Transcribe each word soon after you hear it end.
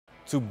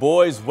to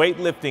boys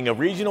weightlifting. A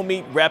regional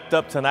meet wrapped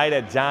up tonight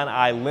at John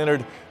I.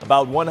 Leonard.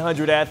 About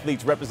 100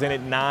 athletes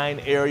represented 9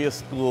 area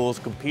schools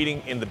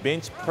competing in the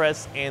bench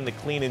press and the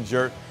clean and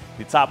jerk.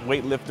 The top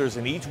weightlifters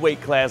in each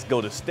weight class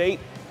go to state.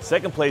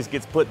 Second place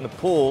gets put in the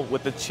pool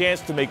with the chance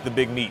to make the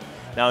big meet.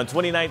 Now in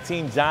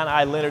 2019, John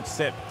I. Leonard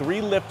sent 3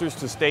 lifters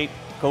to state.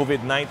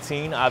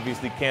 COVID-19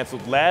 obviously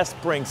canceled last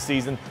spring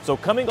season. So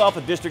coming off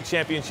a district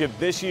championship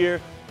this year,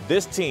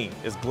 this team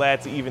is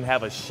glad to even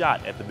have a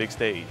shot at the big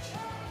stage.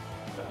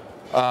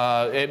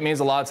 It means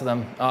a lot to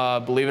them.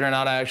 Believe it or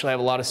not, I actually have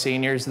a lot of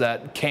seniors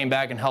that came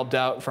back and helped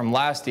out from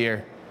last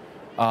year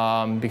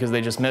because they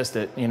just missed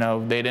it. You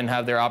know, they didn't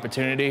have their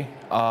opportunity.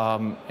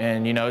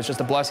 And, you know, it's just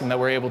a blessing that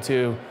we're able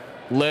to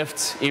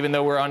lift, even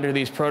though we're under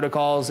these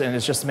protocols, and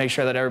it's just to make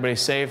sure that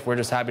everybody's safe. We're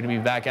just happy to be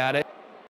back at it.